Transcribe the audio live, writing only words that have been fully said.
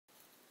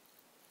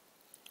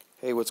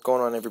Hey, what's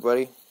going on,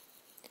 everybody?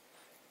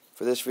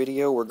 For this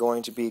video, we're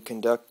going to be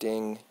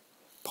conducting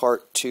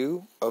part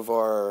 2 of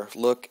our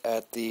look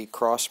at the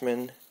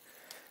Crosman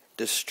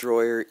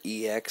Destroyer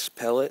EX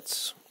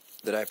pellets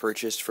that I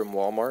purchased from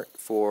Walmart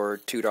for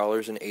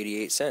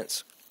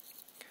 $2.88.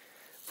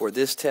 For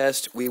this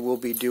test, we will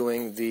be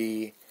doing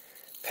the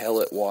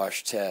pellet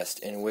wash test,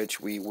 in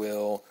which we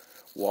will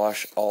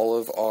wash all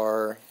of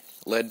our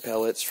lead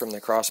pellets from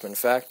the Crosman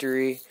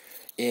factory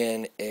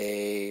in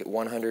a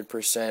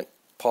 100%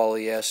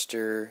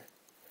 polyester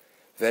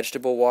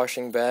vegetable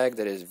washing bag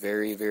that is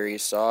very, very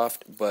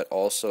soft, but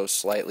also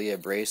slightly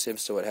abrasive,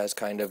 so it has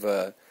kind of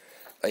a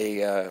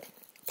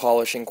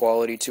polishing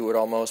quality to it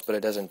almost, but it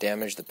doesn't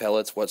damage the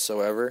pellets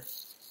whatsoever.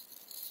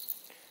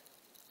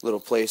 Little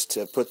place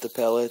to put the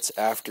pellets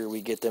after we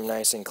get them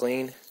nice and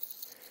clean.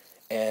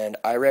 And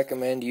I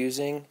recommend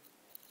using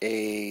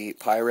a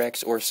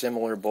Pyrex or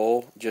similar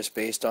bowl, just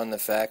based on the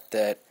fact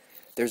that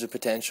there's a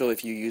potential,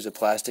 if you use a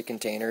plastic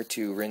container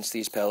to rinse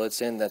these pellets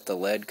in, that the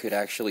lead could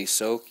actually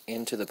soak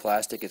into the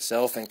plastic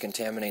itself and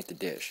contaminate the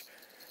dish.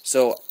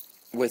 So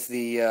with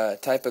the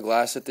type of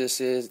glass that this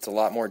is, it's a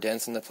lot more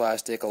dense than the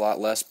plastic, a lot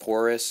less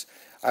porous.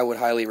 I would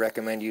highly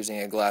recommend using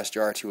a glass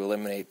jar to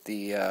eliminate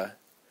the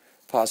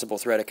possible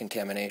threat of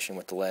contamination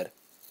with the lead.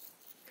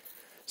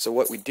 So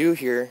what we do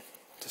here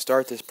to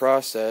start this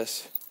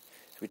process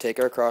is we take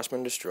our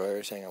Crosman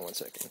Destroyers. Hang on one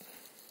second.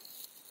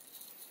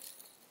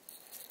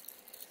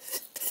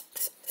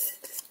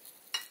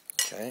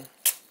 Okay.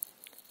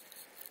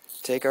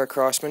 Take our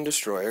Crosman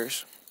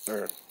Destroyers,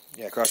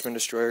 Crosman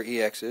Destroyer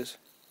EXs,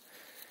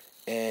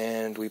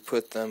 and we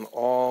put them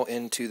all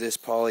into this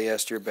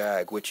polyester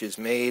bag, which is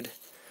made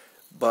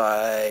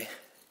by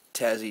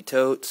Tazzy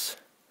Totes.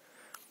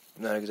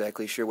 I'm not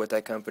exactly sure what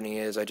that company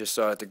is. I just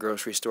saw it at the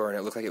grocery store, and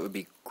it looked like it would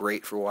be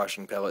great for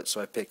washing pellets,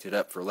 so I picked it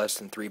up for less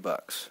than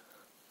 $3.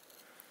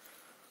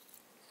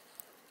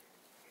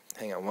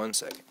 Hang on one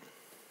second.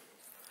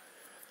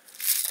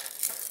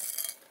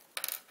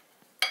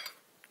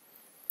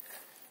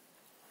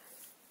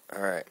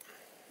 Alright,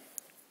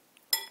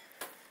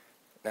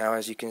 now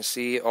as you can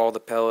see, all the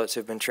pellets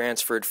have been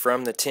transferred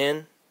from the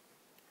tin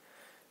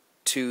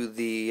to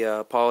the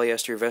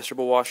polyester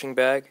vegetable washing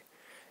bag,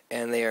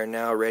 and they are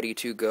now ready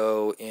to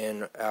go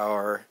in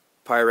our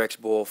Pyrex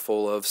bowl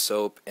full of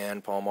soap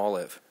and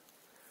palmolive.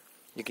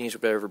 You can use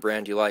whatever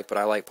brand you like, but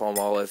I like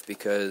palmolive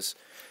because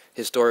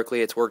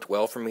historically it's worked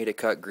well for me to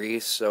cut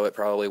grease, so it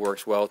probably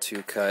works well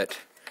to cut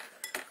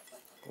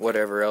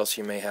whatever else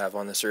you may have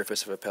on the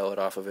surface of a pellet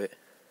off of it.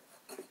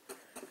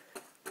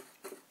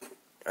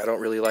 I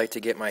don't really like to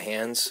get my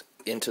hands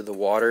into the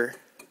water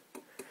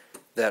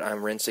that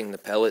I'm rinsing the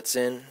pellets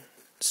in,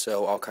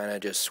 so I'll kind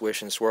of just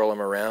swish and swirl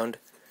them around,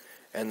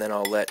 and then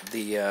I'll let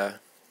the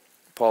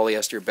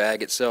polyester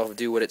bag itself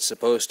do what it's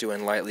supposed to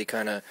and lightly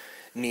kind of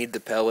knead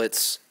the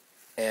pellets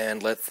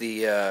and let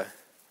the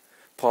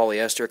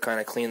polyester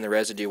kind of clean the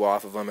residue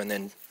off of them, and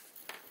then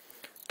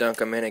dunk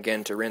them in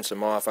again to rinse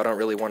them off. I don't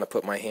really want to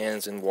put my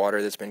hands in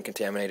water that's been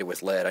contaminated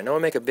with lead. I know I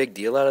make a big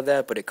deal out of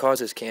that, but it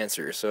causes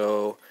cancer,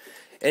 so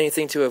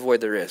anything to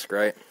avoid the risk,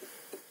 right?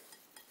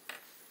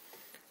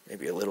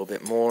 Maybe a little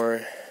bit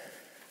more.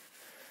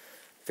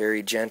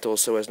 Very gentle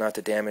so as not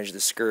to damage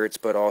the skirts,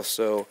 but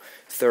also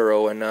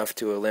thorough enough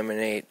to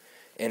eliminate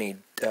any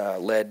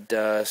lead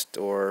dust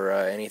or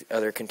any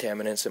other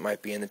contaminants that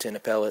might be in the tin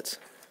of pellets.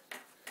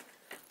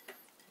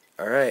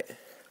 Alright.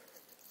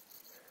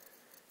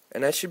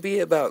 And that should be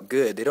about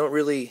good. They don't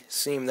really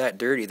seem that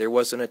dirty. There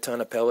wasn't a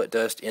ton of pellet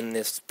dust in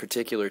this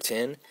particular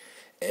tin,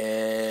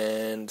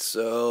 and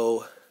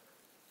so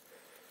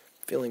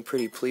feeling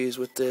pretty pleased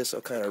with this.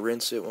 I'll kind of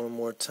rinse it one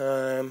more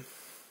time.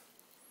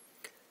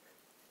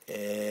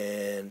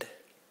 And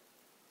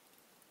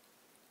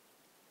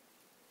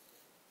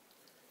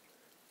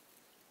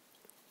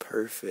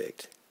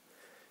perfect.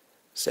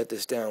 Set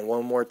this down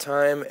one more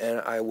time, and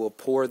I will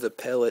pour the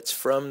pellets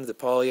from the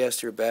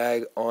polyester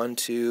bag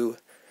onto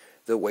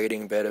the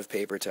waiting bed of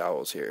paper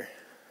towels here.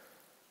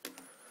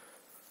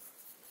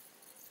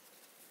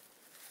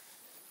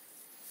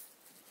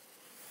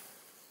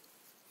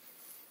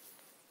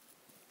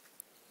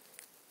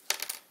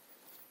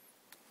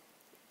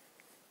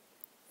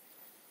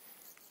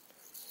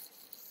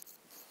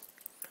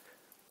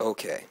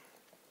 Okay,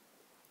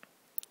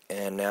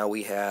 and now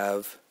we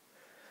have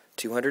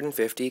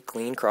 250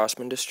 clean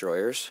Crosman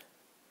Destroyers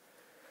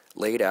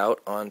laid out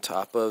on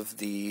top of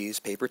these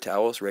paper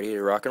towels, ready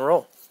to rock and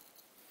roll.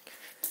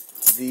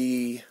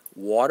 The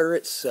water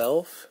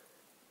itself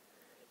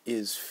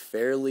is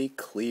fairly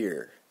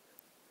clear.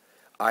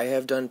 I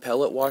have done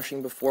pellet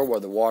washing before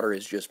where the water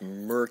is just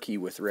murky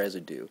with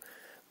residue,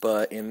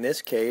 but in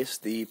this case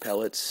the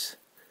pellets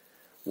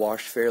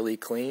washed fairly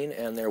clean,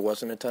 and there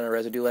wasn't a ton of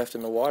residue left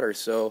in the water,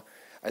 so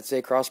I'd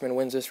say Crosman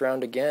wins this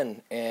round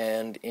again.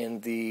 And in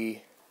the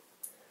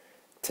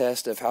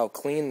test of how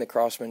clean the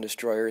Crosman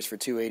Destroyers for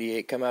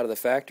 $2.88 come out of the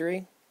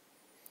factory,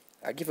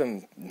 I'd give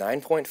them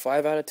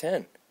 9.5 out of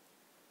 10.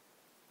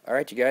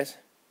 Alright, you guys,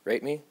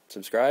 rate me,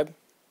 subscribe,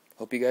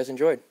 hope you guys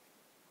enjoyed.